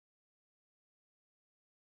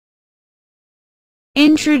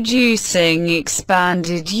Introducing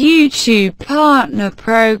expanded YouTube Partner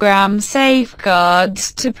Program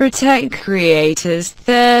safeguards to protect creators.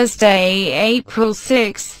 Thursday, April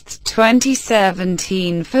 6,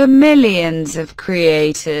 2017. For millions of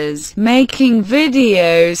creators, making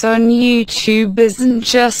videos on YouTube isn't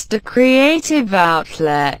just a creative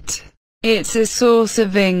outlet. It's a source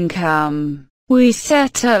of income. We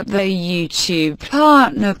set up the YouTube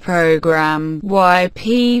Partner Program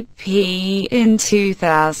 (YPP) in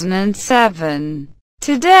 2007.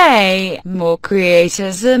 Today, more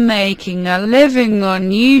creators are making a living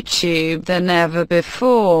on YouTube than ever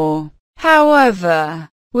before. However,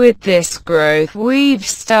 with this growth, we've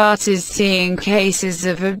started seeing cases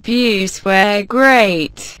of abuse where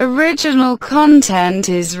great original content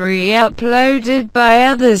is re-uploaded by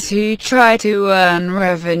others who try to earn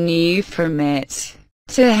revenue from it.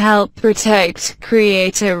 To help protect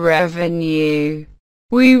creator revenue,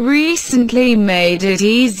 we recently made it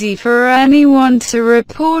easy for anyone to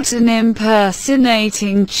report an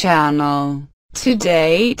impersonating channel. To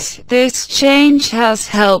date, this change has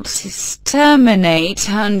helped terminate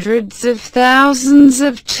hundreds of thousands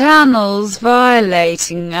of channels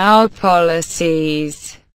violating our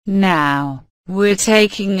policies. Now, we're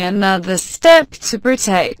taking another step to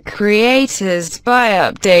protect creators by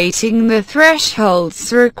updating the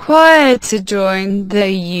thresholds required to join the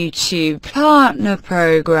YouTube Partner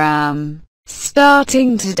Program.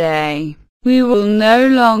 Starting today, we will no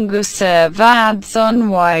longer serve ads on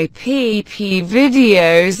YPP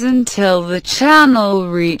videos until the channel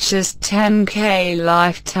reaches 10K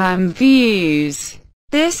lifetime views.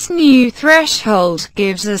 This new threshold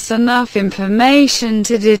gives us enough information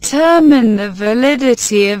to determine the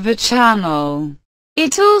validity of a channel.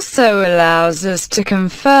 It also allows us to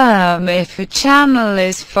confirm if a channel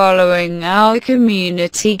is following our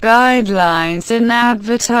community guidelines and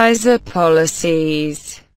advertiser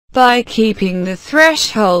policies. By keeping the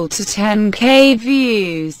threshold to 10K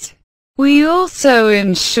views, we also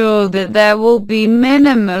ensure that there will be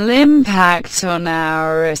minimal impact on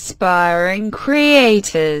our aspiring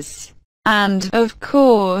creators. And, of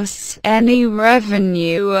course, any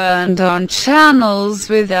revenue earned on channels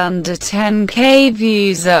with under 10K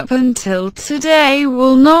views up until today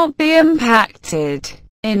will not be impacted.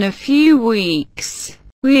 In a few weeks,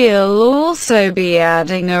 we'll also be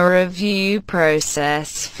adding a review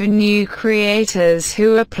process for new creators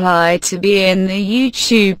who apply to be in the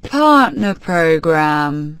YouTube Partner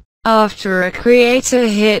Program. After a creator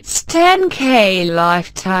hits 10K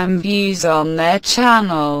lifetime views on their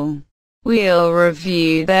channel, we'll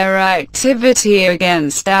review their activity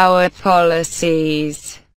against our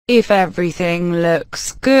policies. If everything looks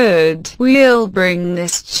good, we'll bring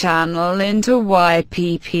this channel into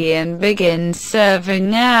YPP and begin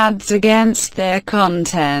serving ads against their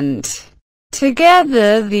content.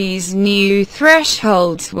 Together, these new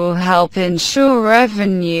thresholds will help ensure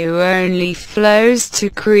revenue only flows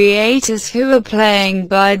to creators who are playing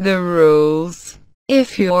by the rules. If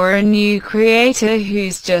you're a new creator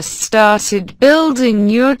who's just started building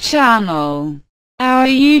your channel, our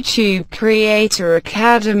YouTube Creator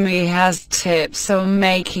Academy has tips on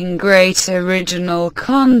making great original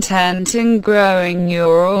content and growing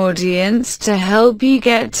your audience to help you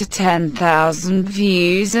get to 10,000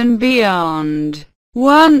 views and beyond.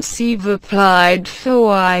 Once you've applied for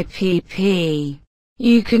YPP,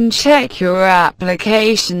 you can check your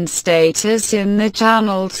application status in the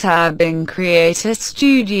Channel tab in Creator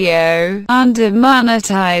Studio under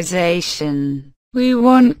Monetization. We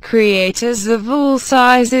want creators of all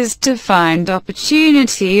sizes to find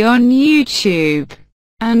opportunity on YouTube,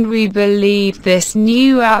 and we believe this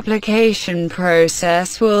new application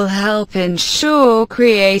process will help ensure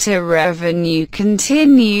creator revenue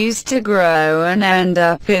continues to grow and end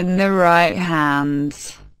up in the right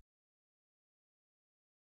hands.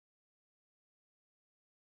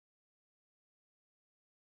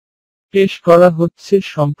 পেশ করা হচ্ছে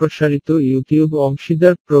সম্প্রসারিত YouTube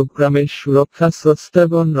অংশীদার প্রোগ্রামের সুরক্ষা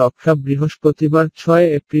স্রষ্টাগণ রক্ষা। বৃহস্পতিবার 6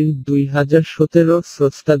 April 2017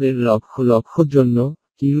 স্রষ্টাদের লক্ষ জন্য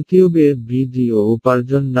ইউটিউবের ভিডিও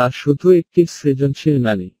উপার্জন না শুধু একটি সৃজনশীল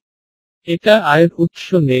নারী, এটা আয়ের উৎস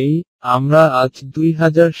নেই। আমরা আজ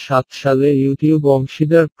 2007 সালে ইউটিউব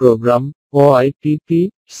অংশীদার প্রোগ্রাম ওআইপিপি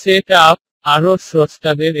সেট আপ আরও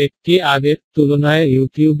স্রষ্টাদের একটি আগের তুলনায়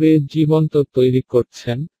ইউটিউবে জীবন্ত তৈরি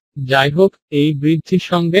করছেন। যাই হোক, এই বৃদ্ধির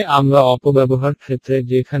সঙ্গে আমরা অপব্যবহার ক্ষেত্রে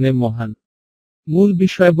যেখানে মহান মূল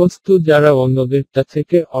বিষয়বস্তু যারা অন্যদের তা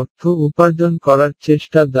থেকে অর্থ উপার্জন করার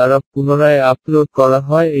চেষ্টা দ্বারা পুনরায় আপলোড করা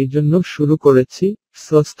হয়, এই জন্য শুরু করেছি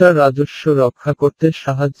স্রষ্টার রাজস্ব রক্ষা করতে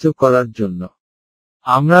সাহায্য করার জন্য।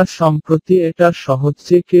 আমরা সম্প্রতি এটা সহজ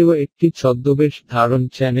যে কেউ একটি ছদ্মবেশ ধারণ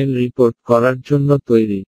চ্যানেল রিপোর্ট করার জন্য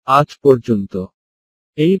তৈরি। আজ পর্যন্ত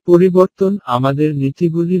এই পরিবর্তন আমাদের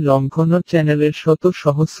নীতিগুলি লঙ্ঘন ও চ্যানেলের শত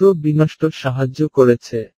সহস্র বিনষ্ট সাহায্য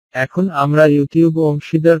করেছে। এখন আমরা ইউটিউব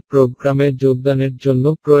অংশীদার প্রোগ্রামে যোগদানের জন্য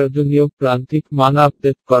প্রয়োজনীয় প্রান্তিক মান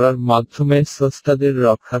আপডেট করার মাধ্যমে স্রষ্টাদের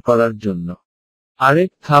রক্ষা করার জন্য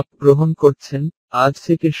আরেক ধাপ গ্রহণ করছেন। আজ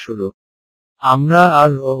থেকে শুরু আমরা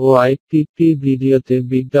আর ওআইপিপি ভিডিওতে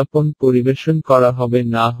বিজ্ঞাপন পরিবেশন করা হবে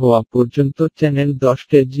না হওয়া পর্যন্ত চ্যানেল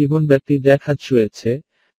 10টে জীবনব্যাপী দেখা ছুঁয়েছে।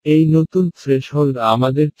 এই নতুন থ্রেশহোল্ড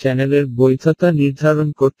আমাদের চ্যানেলের বৈধতা নির্ধারণ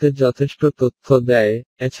করতে যথেষ্ট তথ্য দেয়।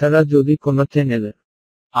 এছাড়া যদি কোনো চ্যানেলের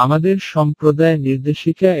আমাদের সম্প্রদায়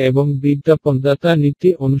নির্দেশিকা এবং বিজ্ঞাপনদাতা নীতি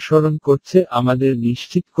অনুসরণ করছে আমাদের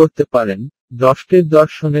নিশ্চিত করতে পারেন 10টে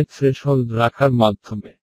দর্শনের থ্রেশহোল্ড রাখার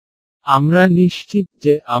মাধ্যমে আমরা নিশ্চিত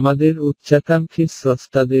যে আমাদের উচ্চাকাঙ্ক্ষী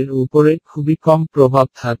স্রষ্টাদের উপরে খুবই কম প্রভাব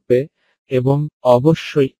থাকবে এবং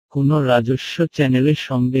অবশ্যই কোনো রাজস্ব চ্যানেলের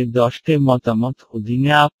সঙ্গে 10টে মতামত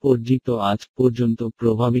অধীনে অর্জিত আজ পর্যন্ত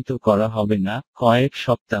প্রভাবিত করা হবে না। কয়েক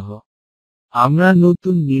সপ্তাহ আমরা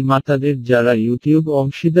নতুন নির্মাতাদের যারা ইউটিউব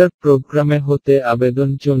অংশীদার প্রোগ্রামে হতে আবেদন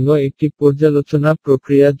জন্য একটি পর্যালোচনা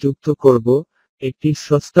প্রক্রিয়া যুক্ত করব। একটি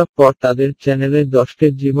স্রষ্টা পর তাদের চ্যানেলে 10টে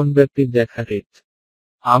জীবনব্যাপী দেখা রেট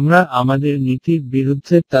আমরা আমাদের নীতির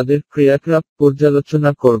বিরুদ্ধে তাদের ক্রিয়াকলাপ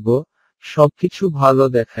পর্যালোচনা করব। সবকিছু ভালো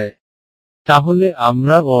দেখায় তাহলে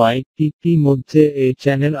আমরা ওআইপিপি মধ্যে এই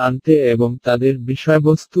চ্যানেল আনতে এবং তাদের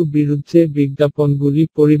বিষয়বস্তু বিরুদ্ধে বিজ্ঞাপনগুলি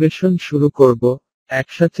পরিবেশন শুরু করব।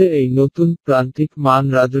 একসাথে এই নতুন প্রান্তিক মান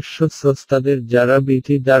রাজস্ব স্রষ্টাদের যারা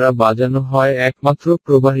বিধি দ্বারা বাজানো হয় একমাত্র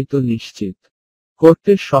প্রবাহিত নিশ্চিত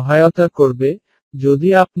করতে সহায়তা করবে। যদি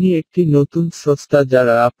আপনি একটি নতুন স্রষ্টা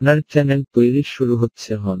যারা আপনার চ্যানেল তৈরি শুরু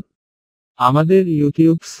হচ্ছে হন, আমাদের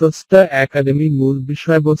ইউটিউব স্রষ্টা একাডেমি মূল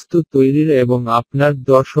বিষয়বস্তু তৈরির এবং আপনার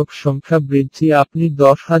দর্শক সংখ্যা বৃদ্ধি আপনি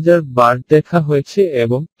 10,000 বার দেখা হয়েছে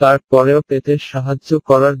এবং তারপরেও পেতে সাহায্য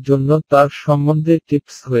করার জন্য তার সম্বন্ধে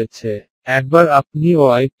টিপস হয়েছে। একবার আপনি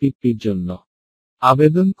ওআইপিপির জন্য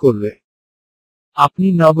আবেদন করলে আপনি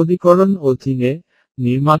নবীকরণ অধীনে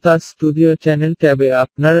নির্মাতা স্টুডিও চ্যানেল ট্যাবে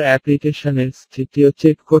আপনার অ্যাপ্লিকেশনের স্থিতিও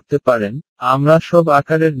চেক করতে পারেন। আমরা সব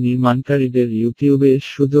আকারের নির্মাণকারীদের ইউটিউবে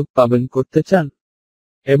সুযোগ পাবেন করতে চান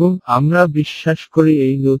এবং আমরা বিশ্বাস করি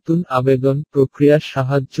এই নতুন আবেদন প্রক্রিয়া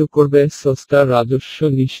সাহায্য করবে স্রষ্টা রাজস্ব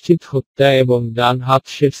নিশ্চিত হত্যা এবং ডান হাত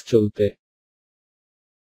শেষ চলতে।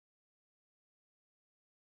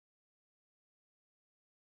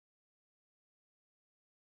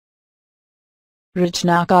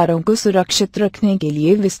 रचनाकारों को सुरक्षित रखने के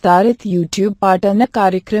लिए विस्तारित YouTube पार्टनर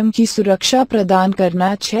कार्यक्रम की सुरक्षा प्रदान करना।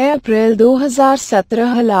 6 अप्रैल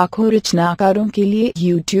 2017 लाखों रचनाकारों के लिए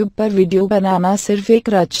YouTube पर वीडियो बनाना सिर्फ एक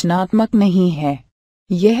रचनात्मक नहीं है,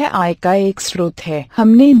 यह आय का एक स्रोत है।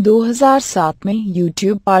 हमने 2007 में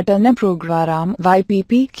YouTube पार्टनर प्रोग्राम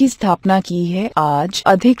YPP की स्थापना की है। आज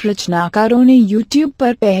अधिक रचनाकारों ने YouTube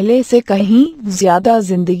पर पहले से कहीं ज्यादा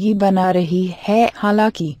जिंदगी बना रही है।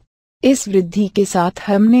 हालांकि इस वृद्धि के साथ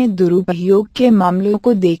हमने दुरुपयोग के मामलों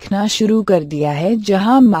को देखना शुरू कर दिया है,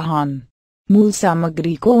 जहां महान मूल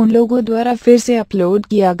सामग्री को उन लोगों द्वारा फिर से अपलोड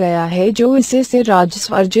किया गया है जो इसे से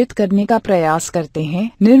राजस्व अर्जित करने का प्रयास करते हैं।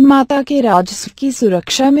 निर्माता के राजस्व की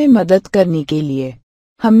सुरक्षा में मदद करने के लिए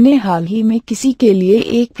हमने हाल ही में किसी के लिए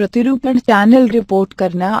एक प्रतिरूपण चैनल रिपोर्ट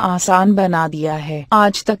करना आसान बना दिया है।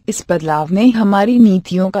 आज तक इस बदलाव ने हमारी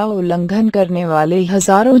नीतियों का उल्लंघन करने वाले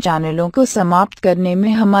हजारों चैनलों को समाप्त करने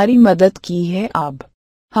में हमारी मदद की है। अब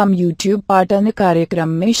हम YouTube पार्टनर कार्यक्रम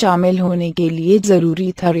में शामिल होने के लिए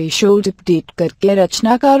जरूरी थ्रेशोल्ड अपडेट करके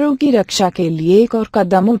रचनाकारों की रक्षा के लिए एक और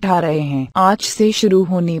कदम उठा रहे हैं। आज से शुरू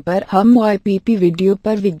होने पर हम YPP वीडियो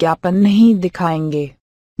पर विज्ञापन नहीं दिखाएंगे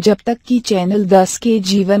जब तक कि चैनल 10 के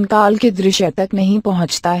जीवन काल के दृश्य तक नहीं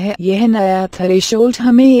पहुंचता है। यह नया थ्रेशोल्ड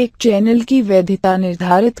हमें एक चैनल की वैधता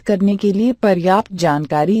निर्धारित करने के लिए पर्याप्त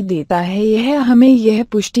जानकारी देता है। यह हमें यह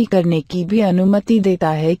पुष्टि करने की भी अनुमति देता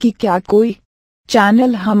है कि क्या कोई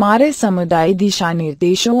चैनल हमारे समुदाय दिशा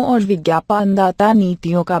निर्देशों और विज्ञापनदाता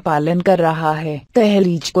नीतियों का पालन कर रहा है।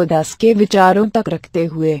 दहलीज को 10 के विचारों तक रखते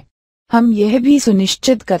हुए हम यह भी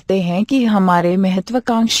सुनिश्चित करते हैं कि हमारे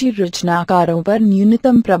महत्वाकांक्षी रचनाकारों पर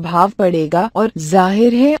न्यूनतम प्रभाव पड़ेगा और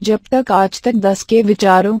जाहिर है जब तक आज तक 10 के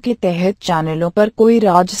विचारों के तहत चैनलों पर कोई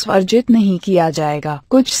राजस्व अर्जित नहीं किया जाएगा।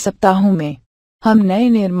 कुछ सप्ताहों में हम नए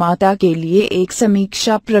निर्माता के लिए एक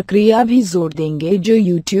समीक्षा प्रक्रिया भी जोड़ देंगे जो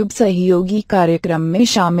YouTube सहयोगी कार्यक्रम में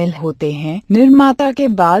शामिल होते हैं। निर्माता के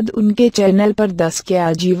बाद उनके चैनल पर 10 के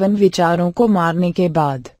आजीवन विचारों को मारने के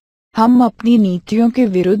बाद हम अपनी नीतियों के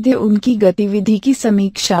विरुद्ध उनकी गतिविधि की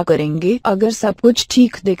समीक्षा करेंगे। अगर सब कुछ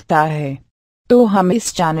ठीक दिखता है तो हम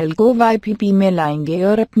इस चैनल को YPP में लाएंगे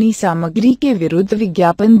और अपनी सामग्री के विरुद्ध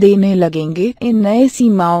विज्ञापन देने लगेंगे। इन नए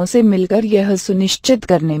सीमाओं से मिलकर यह सुनिश्चित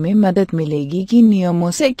करने में मदद मिलेगी कि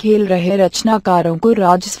नियमों से खेल रहे रचनाकारों को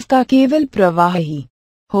राजस्व का केवल प्रवाह ही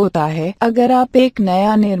होता है। अगर आप एक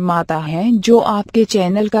नया निर्माता हैं जो आपके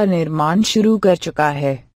चैनल का निर्माण शुरू कर चुका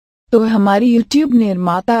है, तो हमारी YouTube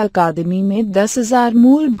निर्माता अकादमी में 10,000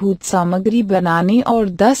 मूलभूत सामग्री बनाने और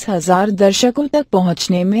 10,000 दर्शकों तक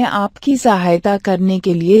पहुंचने में आपकी सहायता करने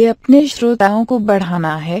के लिए अपने श्रोताओं को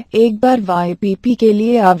बढ़ाना है। एक बार YPP के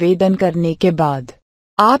लिए आवेदन करने के बाद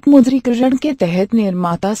आप मुद्रीकरण के तहत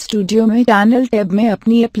निर्माता स्टूडियो में चैनल टैब में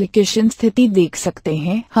अपनी एप्लीकेशन स्थिति देख सकते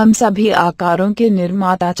हैं। हम सभी आकारों के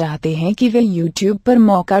निर्माता चाहते हैं कि वे YouTube पर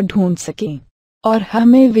मौका ढूंढ सकें, और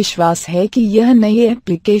हमें विश्वास है कि यह नई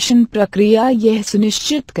एप्लीकेशन प्रक्रिया यह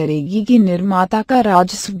सुनिश्चित करेगी कि निर्माता का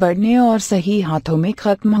राजस्व बढ़ने और सही हाथों में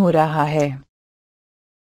खत्म हो रहा है।